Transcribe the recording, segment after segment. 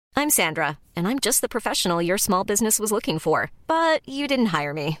I'm Sandra, and I'm just the professional your small business was looking for. But you didn't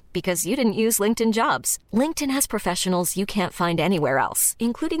hire me because you didn't use LinkedIn Jobs. LinkedIn has professionals you can't find anywhere else,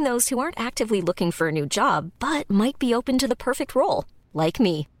 including those who aren't actively looking for a new job, but might be open to the perfect role, like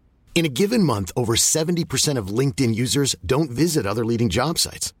me. In a given month, over 70% of LinkedIn users don't visit other leading job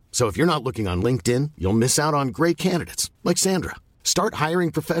sites. So if you're not looking on LinkedIn, you'll miss out on great candidates like Sandra. Start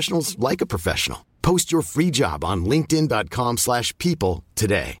hiring professionals like a professional. Post your free job on linkedin.com/people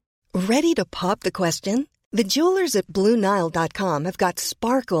today. Ready to pop the question? The jewelers at BlueNile.com have got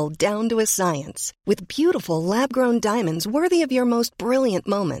sparkle down to a science with beautiful lab-grown diamonds worthy of your most brilliant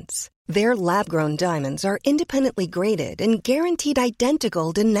moments. Their lab-grown diamonds are independently graded and guaranteed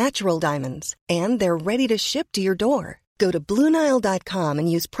identical to natural diamonds, and they're ready to ship to your door. Go to BlueNile.com and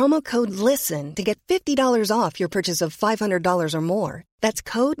use promo code LISTEN to get $50 off your purchase of $500 or more. That's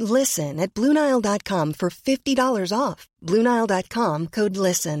code LISTEN at BlueNile.com for $50 off. BlueNile.com, code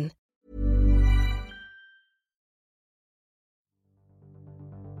LISTEN.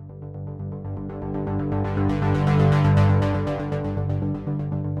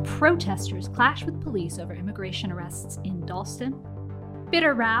 Protesters clash with police over immigration arrests in Dalston.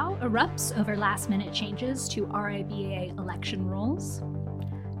 Bitter row erupts over last-minute changes to RIBA election rules.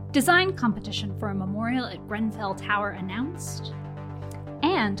 Design competition for a memorial at Grenfell Tower announced.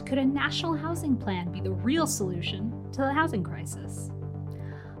 And could a national housing plan be the real solution to the housing crisis?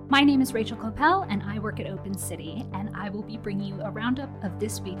 My name is Rachel Coppell, and I work at Open City, and I will be bringing you a roundup of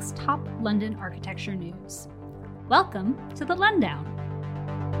this week's top London architecture news. Welcome to the Lundown.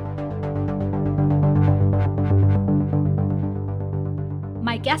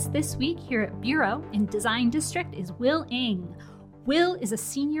 My guest this week here at Bureau in Design District is Will Ing. Will is a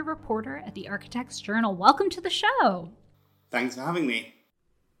senior reporter at the Architects Journal. Welcome to the show. Thanks for having me.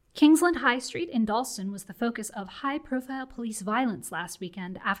 Kingsland High Street in Dalston was the focus of high-profile police violence last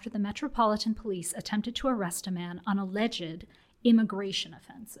weekend after the Metropolitan Police attempted to arrest a man on alleged immigration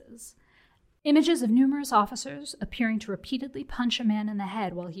offenses. Images of numerous officers appearing to repeatedly punch a man in the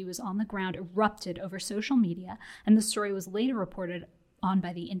head while he was on the ground erupted over social media, and the story was later reported on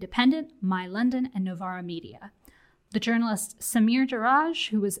by The Independent, My London, and Novara Media. The journalist Samir Jarraj,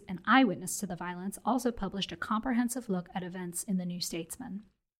 who was an eyewitness to the violence, also published a comprehensive look at events in the New Statesman.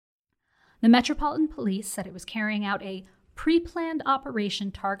 The Metropolitan Police said it was carrying out a pre-planned operation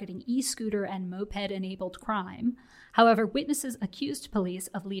targeting e-scooter and moped-enabled crime. However, witnesses accused police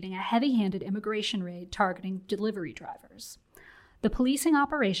of leading a heavy-handed immigration raid targeting delivery drivers. The policing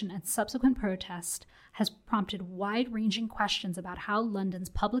operation and subsequent protest has prompted wide-ranging questions about how London's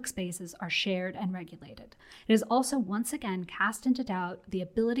public spaces are shared and regulated. It has also once again cast into doubt the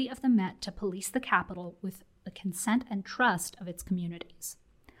ability of the Met to police the capital with the consent and trust of its communities.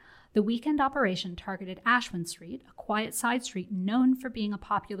 The weekend operation targeted Ashwin Street, a quiet side street known for being a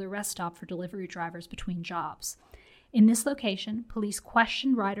popular rest stop for delivery drivers between jobs. In this location, police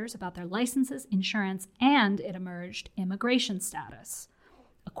questioned riders about their licenses, insurance, and, it emerged, immigration status.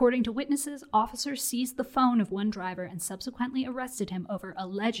 According to witnesses, officers seized the phone of one driver and subsequently arrested him over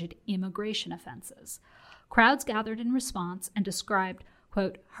alleged immigration offenses. Crowds gathered in response and described,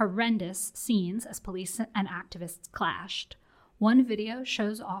 quote, horrendous scenes as police and activists clashed. One video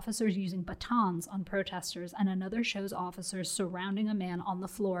shows officers using batons on protesters, and another shows officers surrounding a man on the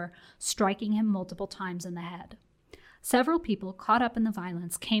floor, striking him multiple times in the head. Several people caught up in the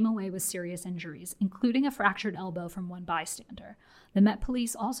violence came away with serious injuries, including a fractured elbow from one bystander. The Met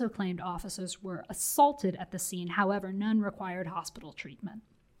Police also claimed officers were assaulted at the scene, however, none required hospital treatment.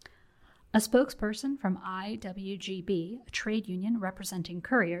 A spokesperson from IWGB, a trade union representing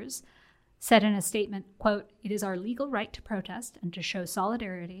couriers, said in a statement, quote, it is our legal right to protest and to show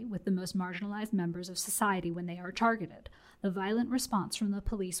solidarity with the most marginalized members of society when they are targeted. The violent response from the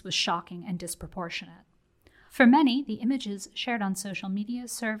police was shocking and disproportionate. For many, the images shared on social media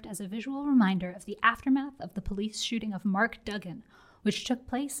served as a visual reminder of the aftermath of the police shooting of Mark Duggan, which took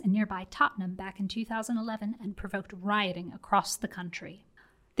place in nearby Tottenham back in 2011 and provoked rioting across the country.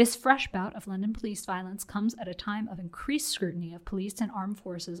 This fresh bout of London police violence comes at a time of increased scrutiny of police and armed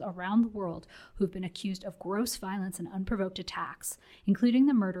forces around the world who've been accused of gross violence and unprovoked attacks, including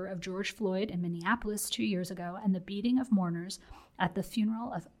the murder of George Floyd in Minneapolis 2 years ago and the beating of mourners at the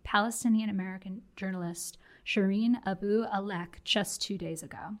funeral of Palestinian-American journalist Shireen Abu Akleh just 2 days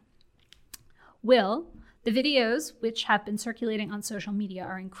ago. Will, the videos, which have been circulating on social media,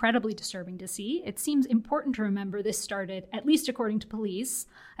 are incredibly disturbing to see. It seems important to remember this started, at least according to police,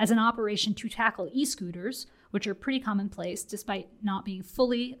 as an operation to tackle e-scooters, which are pretty commonplace despite not being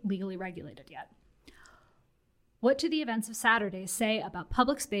fully legally regulated yet. What do the events of Saturday say about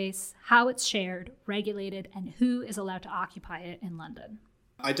public space, how it's shared, regulated, and who is allowed to occupy it in London?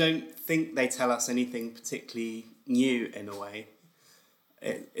 I don't think they tell us anything particularly new in a way.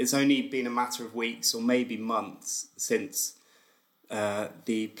 It's only been a matter of weeks or maybe months since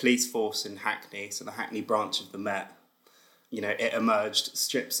the police force in Hackney, so the Hackney branch of the Met, it emerged,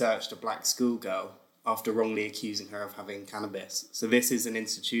 strip-searched a black schoolgirl after wrongly accusing her of having cannabis. So this is an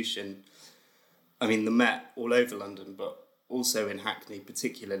institution, the Met all over London, but also in Hackney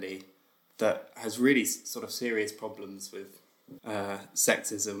particularly, that has really sort of serious problems with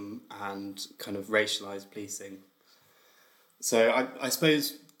sexism and kind of racialised policing. So I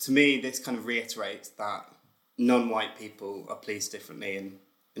suppose, to me, this kind of reiterates that non-white people are policed differently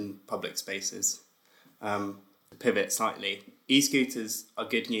in public spaces. To pivot slightly, e-scooters are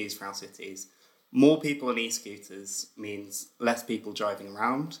good news for our cities. More people on e-scooters means less people driving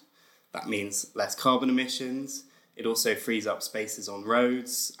around. That means less carbon emissions. It also frees up spaces on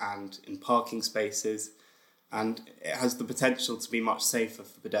roads and in parking spaces. And it has the potential to be much safer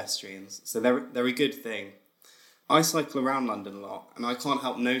for pedestrians. So they're a good thing. I cycle around London a lot, and I can't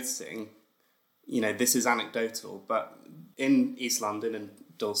help noticing, this is anecdotal, but in East London and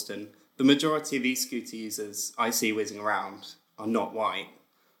Dalston, the majority of these scooter users I see whizzing around are not white,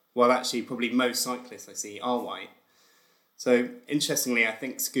 while actually probably most cyclists I see are white. So interestingly, I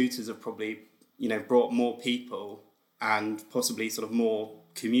think scooters have probably, brought more people and possibly sort of more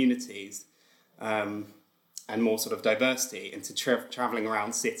communities and more sort of diversity into travelling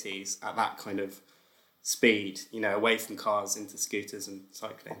around cities at that kind of speed, away from cars into scooters and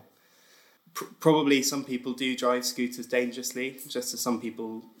cycling. Probably some people do drive scooters dangerously, just as some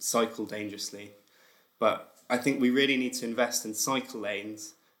people cycle dangerously. But I think we really need to invest in cycle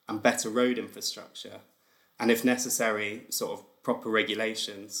lanes and better road infrastructure. And if necessary, sort of proper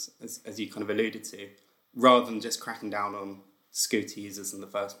regulations, as you kind of alluded to, rather than just cracking down on scooter users in the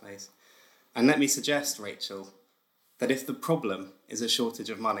first place. And let me suggest, Rachel, that if the problem is a shortage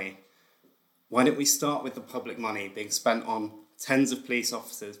of money, why don't we start with the public money being spent on tens of police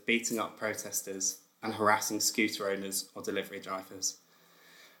officers beating up protesters and harassing scooter owners or delivery drivers?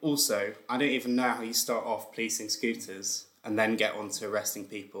 Also, I don't even know how you start off policing scooters and then get on to arresting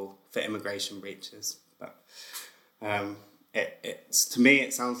people for immigration breaches. But to me,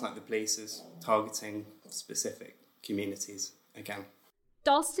 it sounds like the police is targeting specific communities again.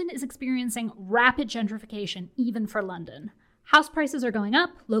 Dalston is experiencing rapid gentrification even for London. House prices are going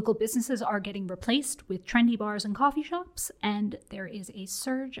up, local businesses are getting replaced with trendy bars and coffee shops, and there is a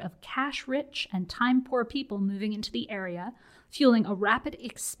surge of cash-rich and time-poor people moving into the area, fueling a rapid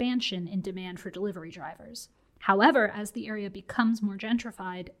expansion in demand for delivery drivers. However, as the area becomes more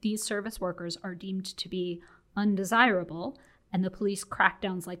gentrified, these service workers are deemed to be undesirable, and the police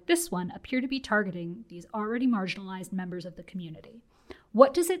crackdowns like this one appear to be targeting these already marginalized members of the community.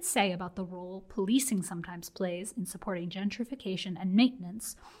 What does it say about the role policing sometimes plays in supporting gentrification and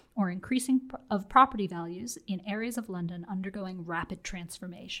maintenance or increasing of property values in areas of London undergoing rapid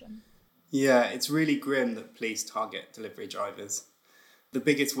transformation? Yeah, it's really grim that police target delivery drivers. The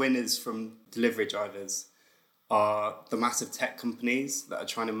biggest winners from delivery drivers are the massive tech companies that are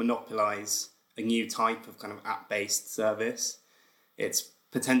trying to monopolise a new type of kind of app-based service. It's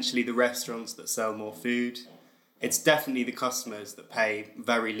potentially the restaurants that sell more food. It's definitely the customers that pay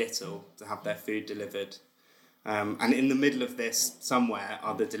very little to have their food delivered. And in the middle of this somewhere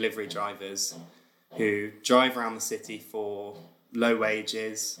are the delivery drivers who drive around the city for low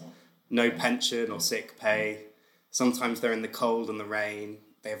wages, no pension or sick pay. Sometimes they're in the cold and the rain.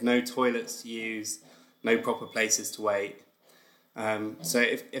 They have no toilets to use, no proper places to wait. So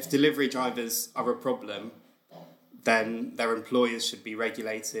if delivery drivers are a problem, then their employers should be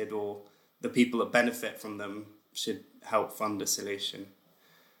regulated, or the people that benefit from them should help fund a solution.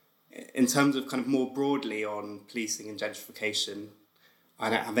 In terms of kind of more broadly on policing and gentrification, I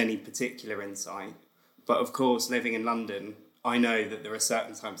don't have any particular insight. But of course, living in London, I know that there are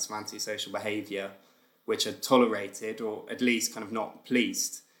certain types of antisocial behaviour which are tolerated or at least kind of not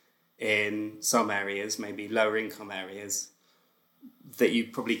policed in some areas, maybe lower income areas, that you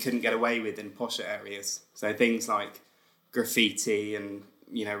probably couldn't get away with in posher areas. So things like graffiti and,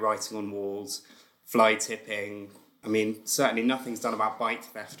 writing on walls, fly tipping. I mean, certainly nothing's done about bike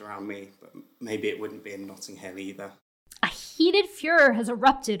theft around me, but maybe it wouldn't be in Notting Hill either. A heated furor has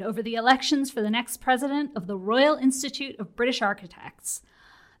erupted over the elections for the next president of the Royal Institute of British Architects.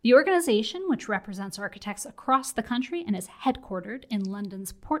 The organization, which represents architects across the country and is headquartered in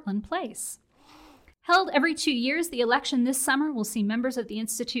London's Portland Place. Held every 2 years, the election this summer will see members of the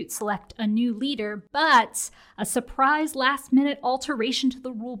Institute select a new leader, but a surprise last-minute alteration to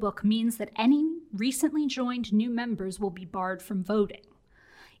the rulebook means that any recently joined new members will be barred from voting.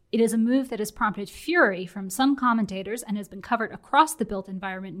 It is a move that has prompted fury from some commentators and has been covered across the built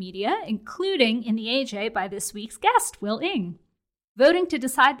environment media, including in the AJ by this week's guest, Will Ing. Voting to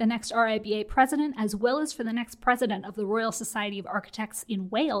decide the next RIBA president, as well as for the next president of the Royal Society of Architects in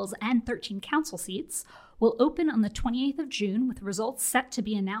Wales and 13 council seats, will open on the 28th of June, with results set to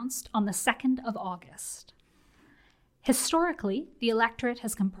be announced on the 2nd of August. Historically, the electorate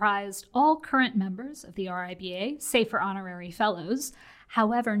has comprised all current members of the RIBA, save for honorary fellows.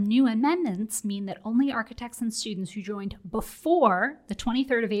 However, new amendments mean that only architects and students who joined before the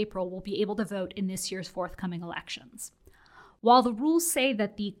 23rd of April will be able to vote in this year's forthcoming elections. While the rules say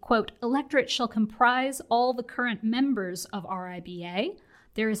that the, quote, electorate shall comprise all the current members of RIBA,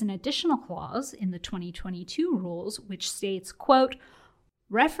 there is an additional clause in the 2022 rules which states, quote,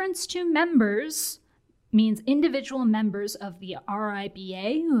 reference to members means individual members of the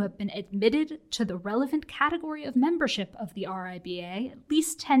RIBA who have been admitted to the relevant category of membership of the RIBA at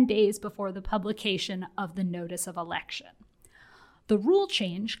least 10 days before the publication of the notice of election. The rule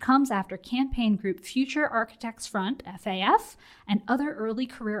change comes after campaign group Future Architects Front, FAF, and other early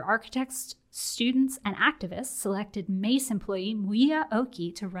career architects, students, and activists selected Mace employee Muia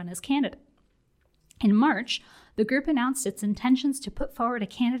Oki to run as candidate. In March, the group announced its intentions to put forward a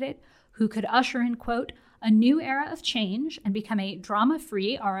candidate who could usher in, quote, a new era of change and become a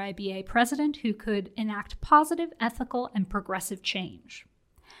drama-free RIBA president who could enact positive, ethical, and progressive change.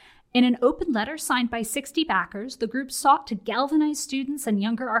 In an open letter signed by 60 backers, the group sought to galvanize students and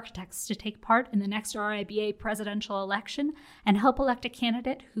younger architects to take part in the next RIBA presidential election and help elect a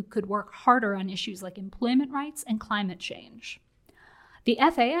candidate who could work harder on issues like employment rights and climate change. The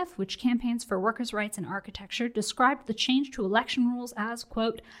FAF, which campaigns for workers' rights in architecture, described the change to election rules as,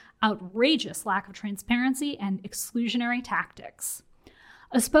 quote, outrageous lack of transparency and exclusionary tactics.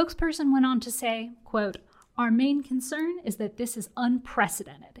 A spokesperson went on to say, quote, our main concern is that this is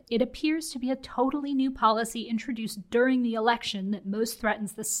unprecedented. It appears to be a totally new policy introduced during the election that most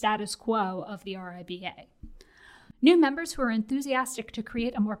threatens the status quo of the RIBA. New members who are enthusiastic to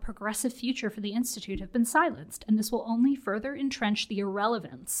create a more progressive future for the Institute have been silenced, and this will only further entrench the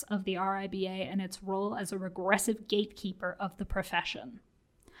irrelevance of the RIBA and its role as a regressive gatekeeper of the profession.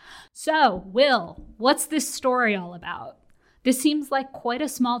 So, Will, what's this story all about? This seems like quite a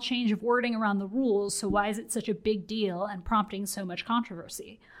small change of wording around the rules, so why is it such a big deal and prompting so much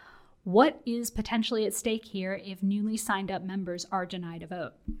controversy? What is potentially at stake here if newly signed up members are denied a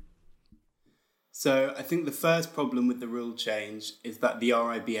vote? So I think the first problem with the rule change is that the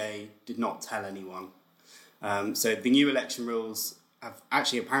RIBA did not tell anyone. So the new election rules have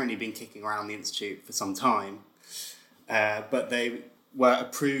actually apparently been kicking around the Institute for some time, but they were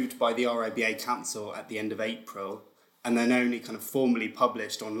approved by the RIBA Council at the end of April, and then only kind of formally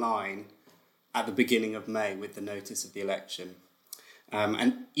published online at the beginning of May with the notice of the election.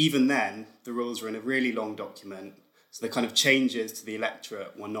 And even then, the rules were in a really long document, so the kind of changes to the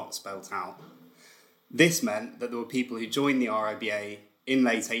electorate were not spelt out. This meant that there were people who joined the RIBA in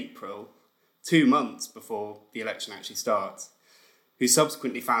late April, 2 months before the election actually starts, who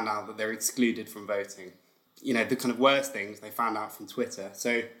subsequently found out that they're excluded from voting. You know, the kind of worst things they found out from Twitter.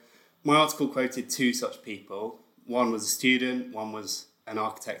 So my article quoted 2 such people. One was a student, one was an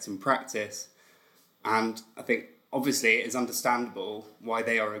architect in practice. And I think, obviously, it is understandable why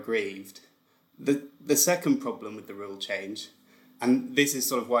they are aggrieved. The second problem with the rule change, and this is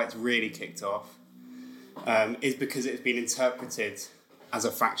sort of why it's really kicked off, is because it's been interpreted as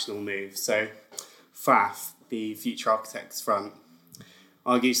a factional move. So FAF, the Future Architects Front,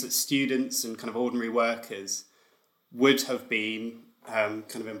 argues that students and kind of ordinary workers would have been kind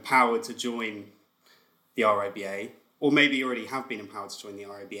of empowered to join the RIBA, or maybe already have been empowered to join the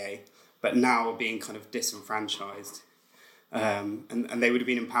RIBA, but now are being kind of disenfranchised. And they would have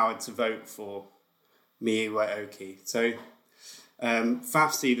been empowered to vote for Muia Oki. So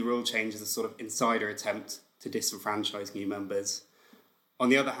FAF see the rule change as a sort of insider attempt to disenfranchise new members. On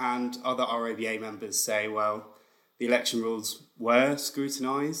the other hand, other RIBA members say, well, the election rules were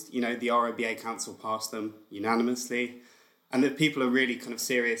scrutinised. You know, the RIBA Council passed them unanimously, and that people are really kind of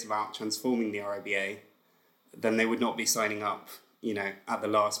serious about transforming the RIBA, then they would not be signing up, you know, at the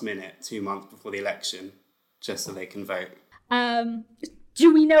last minute, 2 months before the election, just so they can vote.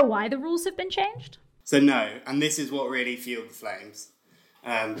 Do we know why the rules have been changed? So no, and this is what really fueled the flames,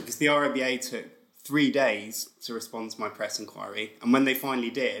 because the RIBA took 3 days to respond to my press inquiry, and when they finally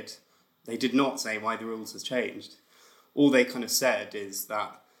did, they did not say why the rules has changed. All they kind of said is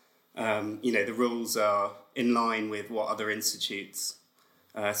that, you know, the rules are in line with what other institutes,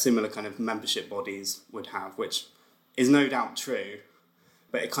 similar kind of membership bodies would have, which is no doubt true,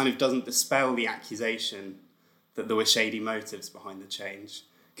 but it kind of doesn't dispel the accusation that there were shady motives behind the change.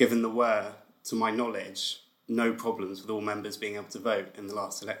 given there were, to my knowledge, no problems with all members being able to vote in the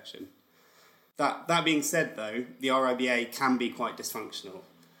last election. That being said, though, the RIBA can be quite dysfunctional.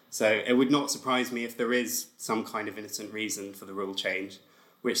 So it would not surprise me if there is some kind of innocent reason for the rule change,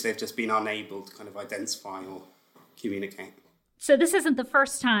 which they've just been unable to kind of identify or communicate. So this isn't the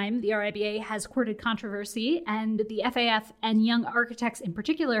first time the RIBA has courted controversy, and the FAF and Young Architects in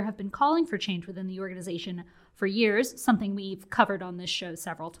particular have been calling for change within the organization for years, something we've covered on this show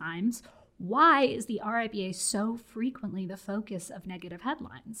several times. Why is the RIBA so frequently the focus of negative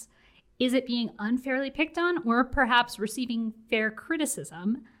headlines? Is it being unfairly picked on, or perhaps receiving fair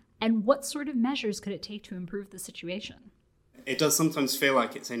criticism? And what sort of measures could it take to improve the situation? It does sometimes feel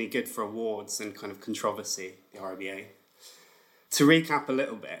like it's only good for awards and kind of controversy, the RIBA. To recap a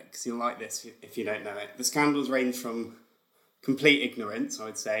little bit, because you'll like this if you don't know it, the scandals range from complete ignorance, I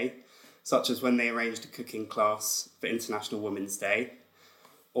would say, such as when they arranged a cooking class for International Women's Day,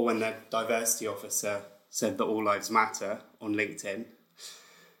 or when the diversity officer said that all lives matter on LinkedIn.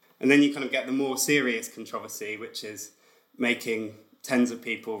 And then you kind of get the more serious controversy, which is making tens of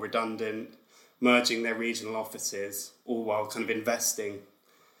people redundant, merging their regional offices, all while kind of investing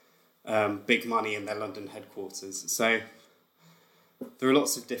big money in their London headquarters. So there are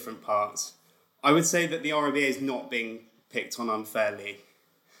lots of different parts. I would say that the RIBA is not being picked on unfairly,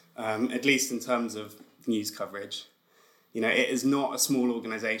 at least in terms of news coverage. You know, it is not a small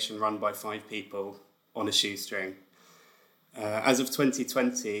organisation run by 5 people on a shoestring. As of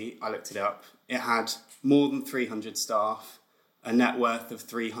 2020, I looked it up, it had more than 300 staff, a net worth of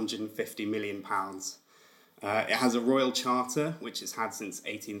 £350 million. It has a royal charter, which it's had since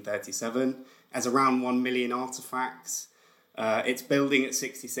 1837. It has around 1 million artefacts. Its building at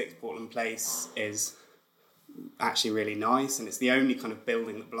 66 Portland Place is actually really nice, and it's the only kind of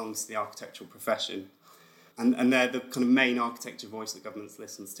building that belongs to the architectural profession. And they're the kind of main architecture voice that government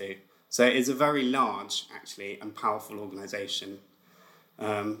listens to. So it is a very large, actually, and powerful organisation.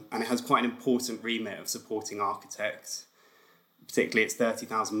 And it has quite an important remit of supporting architects, particularly its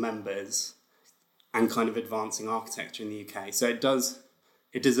 30,000 members, and kind of advancing architecture in the UK. So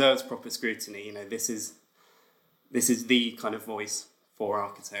it deserves proper scrutiny. You know, this is the kind of voice for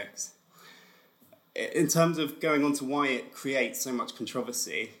architects. In terms of going on to why it creates so much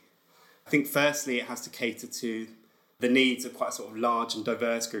controversy, I think firstly it has to cater to the needs of quite a sort of large and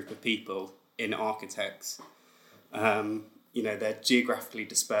diverse group of people in architects. You know, they're geographically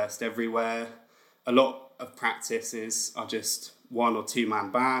dispersed everywhere. A lot of practices are just 1 or 2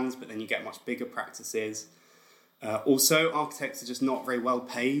 man bands, but then you get much bigger practices. Also, architects are just not very well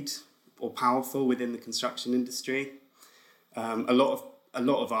paid or powerful within the construction industry. A lot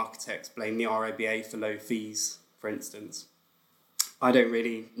of architects blame the RIBA for low fees, for instance. I don't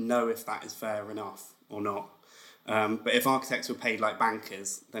really know if that is fair enough or not. But if architects were paid like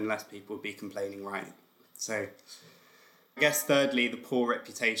bankers, then less people would be complaining, right? So I guess thirdly, the poor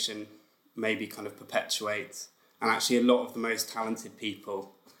reputation maybe kind of perpetuates, and actually a lot of the most talented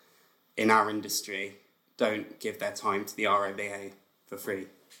people in our industry don't give their time to the RIBA for free.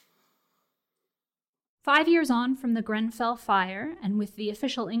 5 years on from the Grenfell fire, and with the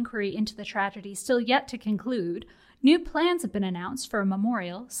official inquiry into the tragedy still yet to conclude, new plans have been announced for a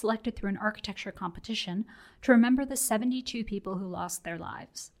memorial selected through an architecture competition to remember the 72 people who lost their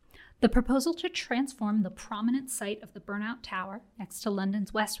lives. The proposal to transform the prominent site of the burnout tower next to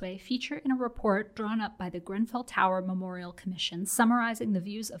London's Westway feature in a report drawn up by the Grenfell Tower Memorial Commission summarizing the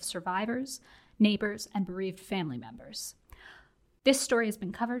views of survivors, neighbors, and bereaved family members. This story has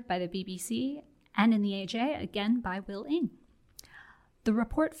been covered by the BBC and in the AJ, again by Will Ing. The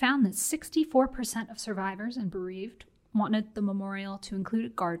report found that 64% of survivors and bereaved wanted the memorial to include a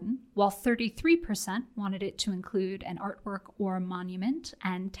garden, while 33% wanted it to include an artwork or a monument,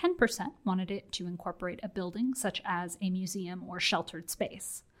 and 10% wanted it to incorporate a building, such as a museum or sheltered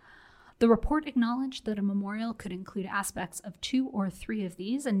space. The report acknowledged that a memorial could include aspects of 2 or 3 of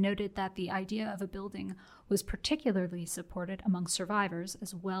these, and noted that the idea of a building was particularly supported among survivors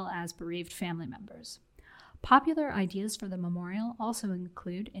as well as bereaved family members. Popular ideas for the memorial also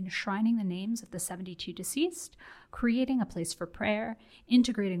include enshrining the names of the 72 deceased, creating a place for prayer,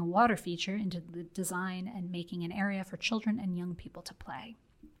 integrating a water feature into the design, and making an area for children and young people to play.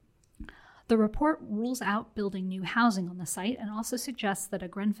 The report rules out building new housing on the site and also suggests that a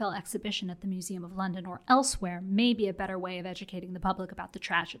Grenfell exhibition at the Museum of London or elsewhere may be a better way of educating the public about the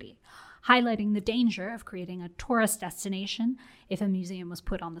tragedy, highlighting the danger of creating a tourist destination if a museum was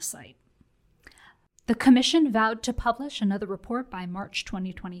put on the site. The Commission vowed to publish another report by March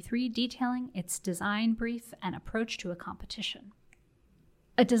 2023 detailing its design brief and approach to a competition.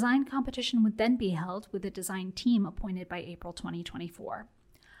 A design competition would then be held with a design team appointed by April 2024.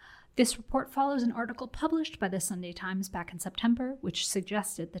 This report follows an article published by the Sunday Times back in September, which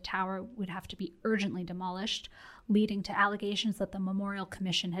suggested the tower would have to be urgently demolished, leading to allegations that the Memorial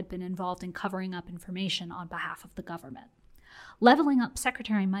Commission had been involved in covering up information on behalf of the government. Leveling Up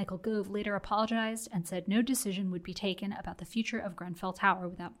Secretary Michael Gove later apologized and said no decision would be taken about the future of Grenfell Tower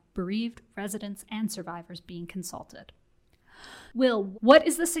without bereaved residents and survivors being consulted. Will, what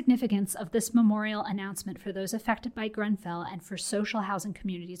is the significance of this memorial announcement for those affected by Grenfell and for social housing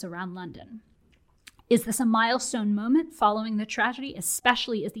communities around London? Is this a milestone moment following the tragedy,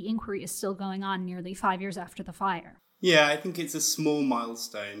 especially as the inquiry is still going on nearly 5 years after the fire? Yeah, I think it's a small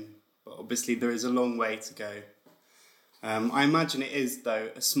milestone, but obviously there is a long way to go. I imagine it is, though,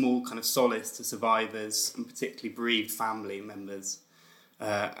 a small kind of solace to survivors and particularly bereaved family members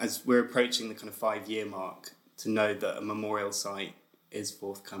as we're approaching the kind of 5-year mark to know that a memorial site is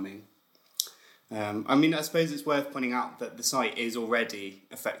forthcoming. I suppose it's worth pointing out that the site is already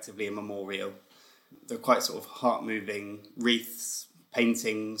effectively a memorial. They're quite sort of heart-moving wreaths,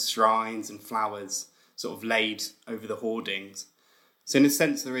 paintings, shrines and flowers sort of laid over the hoardings. So in a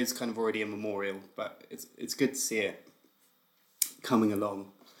sense there is kind of already a memorial, but it's good to see it coming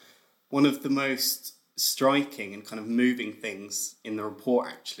along. One of the most striking and kind of moving things in the report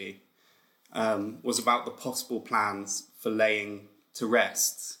actually was about the possible plans for laying to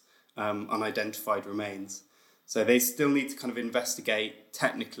rest unidentified remains. So they still need to kind of investigate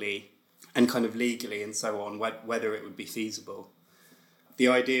technically and kind of legally and so on whether it would be feasible. The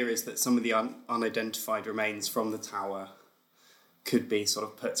idea is that some of the unidentified remains from the tower could be sort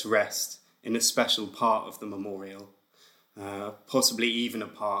of put to rest in a special part of the memorial, possibly even a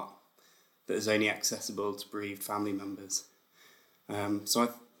part that is only accessible to bereaved family members. So I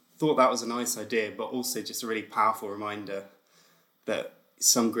thought that was a nice idea, but also just a really powerful reminder that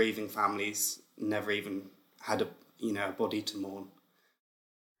some grieving families never even had a body to mourn.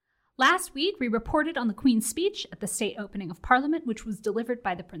 Last week, we reported on the Queen's speech at the state opening of Parliament, which was delivered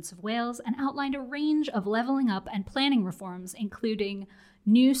by the Prince of Wales and outlined a range of levelling up and planning reforms, including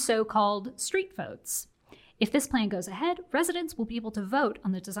new so-called street votes. If this plan goes ahead, residents will be able to vote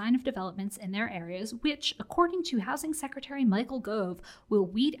on the design of developments in their areas, which, according to Housing Secretary Michael Gove, will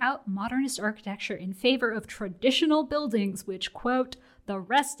weed out modernist architecture in favor of traditional buildings, which, quote, the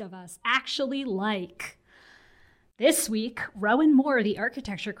rest of us actually like. This week, Rowan Moore, the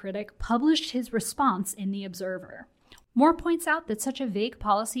architecture critic, published his response in The Observer. Moore points out that such a vague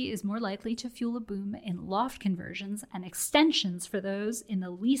policy is more likely to fuel a boom in loft conversions and extensions for those in the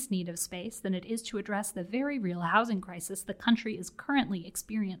least need of space than it is to address the very real housing crisis the country is currently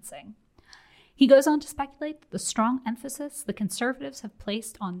experiencing. He goes on to speculate that the strong emphasis the Conservatives have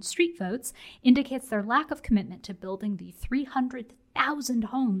placed on street votes indicates their lack of commitment to building the 300,000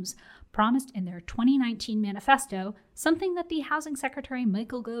 homes promised in their 2019 manifesto, something that the Housing Secretary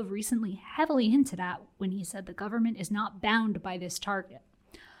Michael Gove recently heavily hinted at when he said the government is not bound by this target.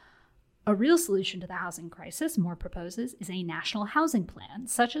 A real solution to the housing crisis, Moore proposes, is a national housing plan,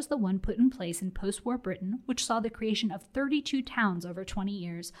 such as the one put in place in post-war Britain, which saw the creation of 32 towns over 20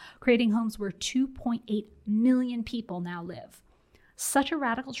 years, creating homes where 2.8 million people now live. Such a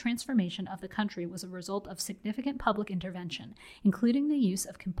radical transformation of the country was a result of significant public intervention, including the use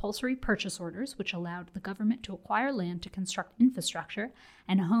of compulsory purchase orders, which allowed the government to acquire land to construct infrastructure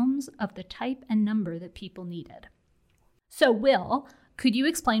and homes of the type and number that people needed. So, Will, could you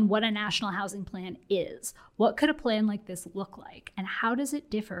explain what a national housing plan is? What could a plan like this look like? And how does it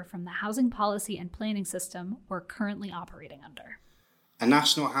differ from the housing policy and planning system we're currently operating under? A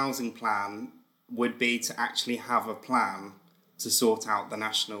national housing plan would be to actually have a plan to sort out the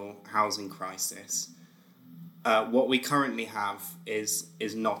national housing crisis. What we currently have is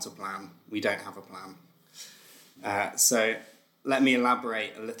not a plan. We don't have a plan. So let me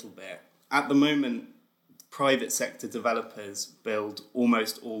elaborate a little bit. At the moment, private sector developers build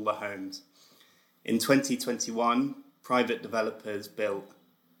almost all the homes. In 2021, private developers built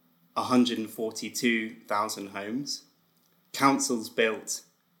 142,000 homes. Councils built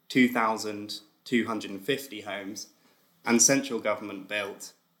 2,250 homes. And central government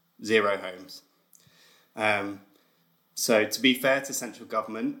built 0 homes. So to be fair to central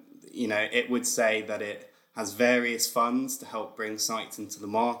government, it would say that it has various funds to help bring sites into the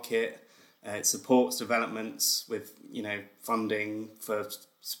market. It supports developments with, funding for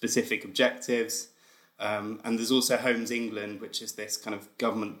specific objectives. And there's also Homes England, which is this kind of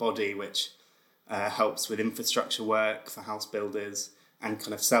government body which helps with infrastructure work for house builders and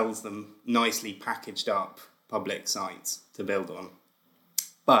kind of sells them nicely packaged up public sites to build on.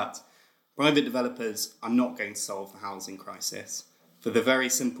 But private developers are not going to solve the housing crisis for the very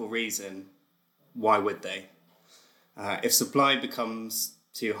simple reason, why would they? If supply becomes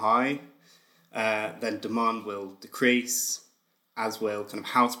too high, then demand will decrease, as will kind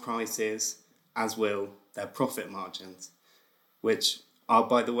of house prices, as will their profit margins, which are,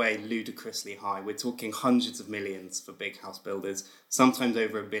 by the way, ludicrously high. We're talking hundreds of millions for big house builders, sometimes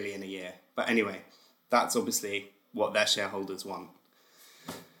over $1 billion a year. But anyway, that's obviously what their shareholders want.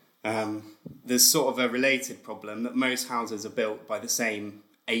 There's sort of a related problem that most houses are built by the same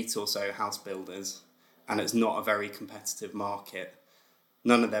 8 or so house builders, and it's not a very competitive market.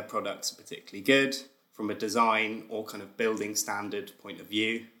 None of their products are particularly good from a design or kind of building standard point of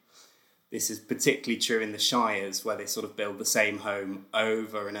view. This is particularly true in the shires, where they sort of build the same home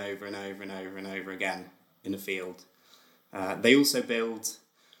over and over and over and over and over again in a field. They also build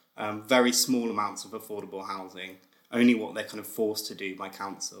very small amounts of affordable housing, only what they're kind of forced to do by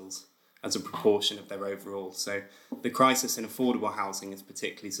councils as a proportion of their overall. So the crisis in affordable housing is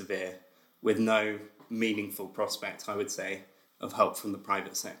particularly severe, with no meaningful prospect, I would say, of help from the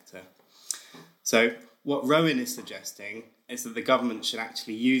private sector. So what Rowan is suggesting is that the government should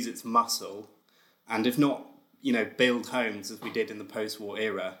actually use its muscle and, if not, build homes as we did in the post-war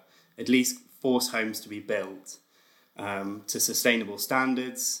era, at least force homes to be built to sustainable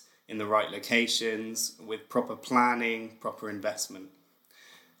standards, in the right locations, with proper planning, proper investment.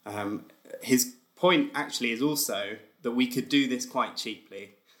 His point actually is also that we could do this quite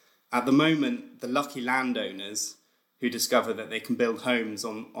cheaply. At the moment, the lucky landowners who discover that they can build homes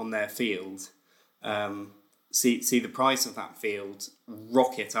on their field see the price of that field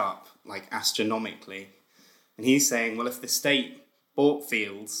rocket up like astronomically. And he's saying, well, if the state bought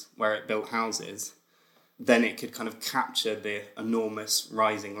fields where it built houses, then it could kind of capture the enormous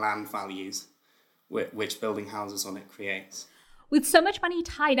rising land values which building houses on it creates. With so much money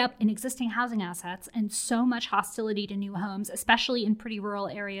tied up in existing housing assets and so much hostility to new homes, especially in pretty rural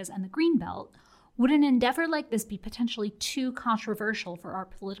areas and the Greenbelt, would an endeavor like this be potentially too controversial for our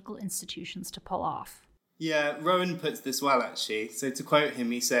political institutions to pull off? Yeah, Rowan puts this well, actually. So to quote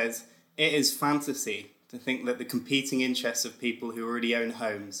him, he says, "It is fantasy to think that the competing interests of people who already own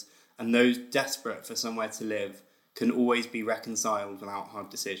homes and those desperate for somewhere to live can always be reconciled without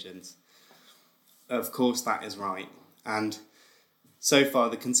hard decisions." Of course, that is right. And so far,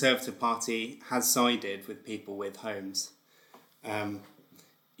 the Conservative Party has sided with people with homes.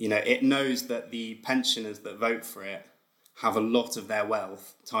 It knows that the pensioners that vote for it have a lot of their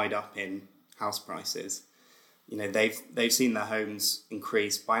wealth tied up in house prices. They've seen their homes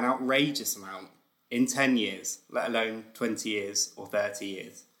increase by an outrageous amount in 10 years, let alone 20 years or 30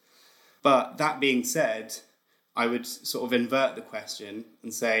 years. But that being said, I would sort of invert the question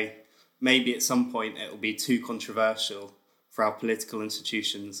and say maybe at some point it will be too controversial for our political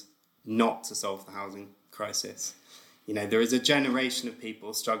institutions not to solve the housing crisis. There is a generation of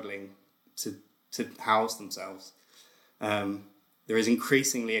people struggling to house themselves. There is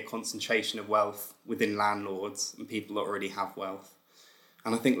increasingly a concentration of wealth within landlords and people that already have wealth.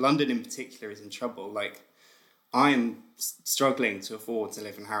 And I think London in particular is in trouble. I am struggling to afford to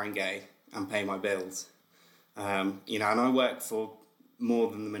live in Haringey and pay my bills. And I work for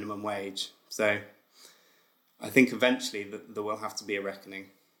more than the minimum wage. So I think eventually there will have to be a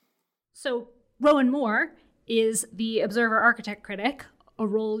reckoning. So Rowan Moore is the Observer Architect Critic, a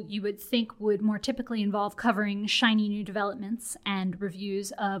role you would think would more typically involve covering shiny new developments and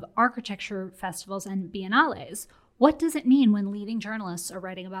reviews of architecture festivals and biennales. What does it mean when leading journalists are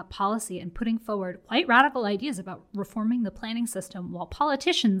writing about policy and putting forward quite radical ideas about reforming the planning system while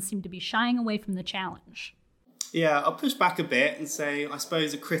politicians seem to be shying away from the challenge? Yeah, I'll push back a bit and say I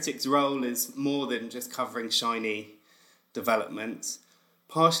suppose a critic's role is more than just covering shiny developments,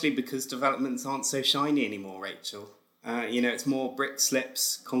 partially because developments aren't so shiny anymore, Rachel. It's more brick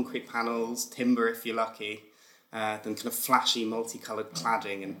slips, concrete panels, timber if you're lucky, than kind of flashy multicoloured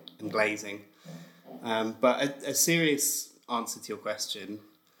cladding and glazing. But a serious answer to your question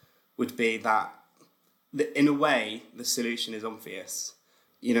would be that, in a way, the solution is obvious.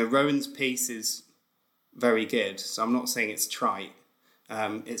 Rowan's piece is very good, so I'm not saying it's trite.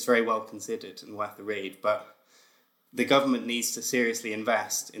 It's very well considered and worth a read, but the government needs to seriously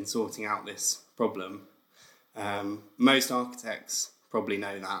invest in sorting out this problem. Most architects probably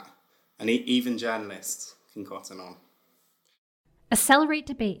know that, and even journalists can cotton on. Accelerate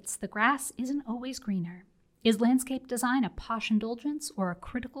debates. The grass isn't always greener. Is landscape design a posh indulgence or a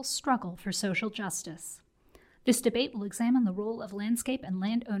critical struggle for social justice? This debate will examine the role of landscape and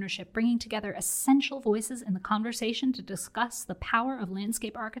land ownership, bringing together essential voices in the conversation to discuss the power of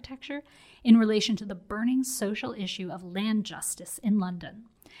landscape architecture in relation to the burning social issue of land justice in London.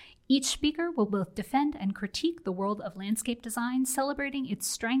 Each speaker will both defend and critique the world of landscape design, celebrating its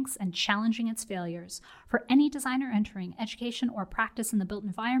strengths and challenging its failures. For any designer entering education or practice in the built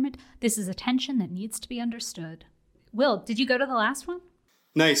environment, this is a tension that needs to be understood. Will, did you go to the last one?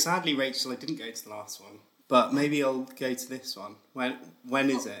 No, sadly, Rachel, I didn't go to the last one. But maybe I'll go to this one. When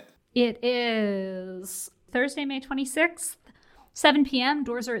is it? It is Thursday, May 26th, 7 p.m.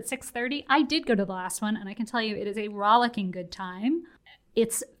 Doors are at 6:30. I did go to the last one, and I can tell you it is a rollicking good time.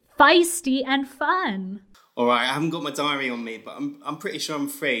 It's feisty and fun. All right, I haven't got my diary on me, but I'm pretty sure I'm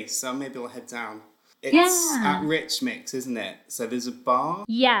free, so maybe I'll head down. It's at Rich Mix, isn't it? So there's a bar?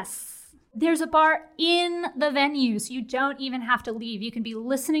 Yes. There's a bar in the venue, so you don't even have to leave. You can be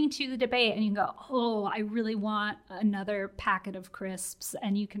listening to the debate and you can go, oh, I really want another packet of crisps.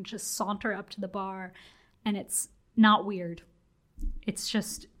 And you can just saunter up to the bar, and it's not weird. It's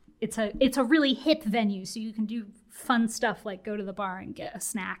just, it's a really hip venue, so you can do fun stuff like go to the bar and get a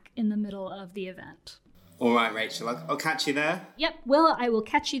snack in the middle of the event. All right, Rachel, I'll catch you there. Yep, Will, I will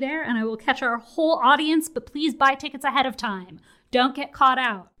catch you there, and I will catch our whole audience, but please buy tickets ahead of time. Don't get caught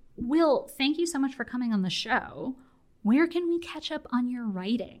out. Will, thank you so much for coming on the show. Where can we catch up on your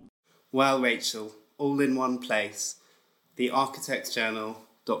writing? Well, Rachel, all in one place,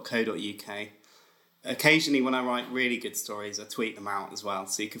 thearchitectsjournal.co.uk. Occasionally, when I write really good stories, I tweet them out as well,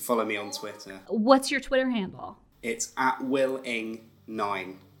 so you can follow me on Twitter. What's your Twitter handle? It's at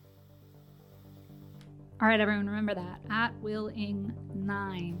willing9. All right, everyone, remember that. At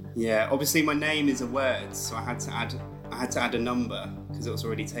willing9. Yeah, obviously my name is a word, so I had to add a number because it was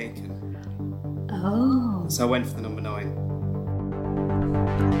already taken. Oh. So I went for the number 9.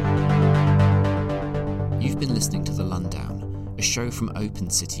 You've been listening to The Lundown, a show from Open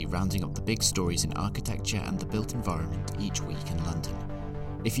City rounding up the big stories in architecture and the built environment each week in London.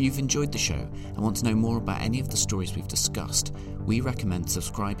 If you've enjoyed the show and want to know more about any of the stories we've discussed, we recommend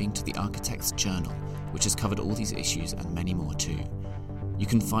subscribing to The Architects Journal, which has covered all these issues and many more too. You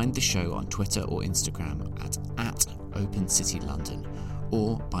can find the show on Twitter or Instagram at Open City London,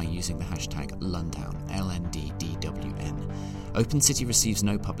 or by using the hashtag Lundown, LNDDWN. Open City receives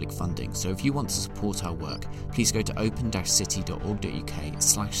no public funding, so if you want to support our work, please go to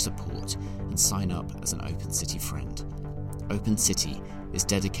open-city.org.uk/support and sign up as an Open City friend. Open City is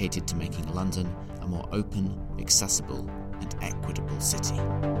dedicated to making London a more open, accessible and equitable city.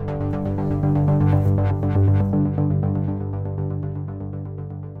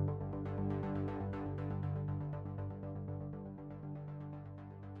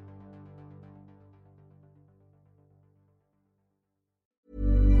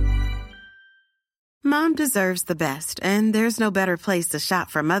 Mom deserves the best, and there's no better place to shop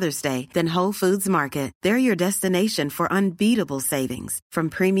for Mother's Day than Whole Foods Market. They're your destination for unbeatable savings, from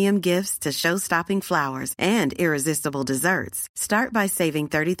premium gifts to show-stopping flowers and irresistible desserts. Start by saving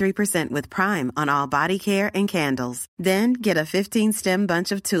 33% with Prime on all body care and candles. Then get a 15-stem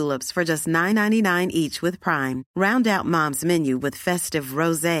bunch of tulips for just $9.99 each with Prime. Round out Mom's menu with festive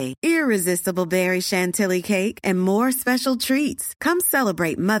rosé, irresistible berry chantilly cake, and more special treats. Come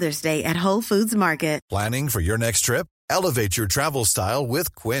celebrate Mother's Day at Whole Foods Market. Planning for your next trip? Elevate your travel style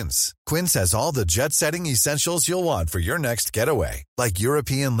with Quince. Quince has all the jet-setting essentials you'll want for your next getaway, like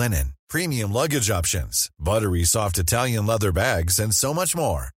European linen, premium luggage options, buttery soft Italian leather bags, and so much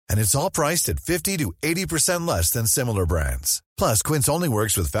more. And it's all priced at 50 to 80% less than similar brands. Plus, Quince only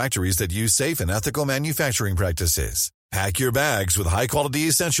works with factories that use safe and ethical manufacturing practices. Pack your bags with high-quality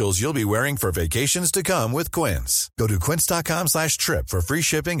essentials you'll be wearing for vacations to come with Quince. Go to quince.com/trip for free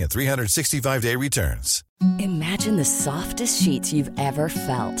shipping and 365-day returns. Imagine the softest sheets you've ever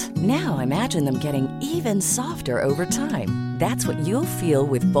felt. Now imagine them getting even softer over time. That's what you'll feel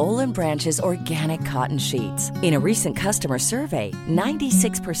with Boll & Branch's organic cotton sheets. In a recent customer survey,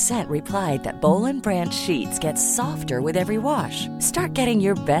 96% replied that Boll & Branch sheets get softer with every wash. Start getting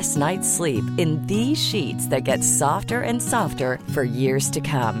your best night's sleep in these sheets that get softer and softer for years to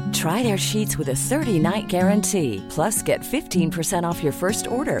come. Try their sheets with a 30-night guarantee. Plus, get 15% off your first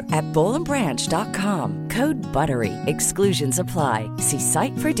order at bollandbranch.com. Code BUTTERY. Exclusions apply. See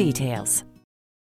site for details.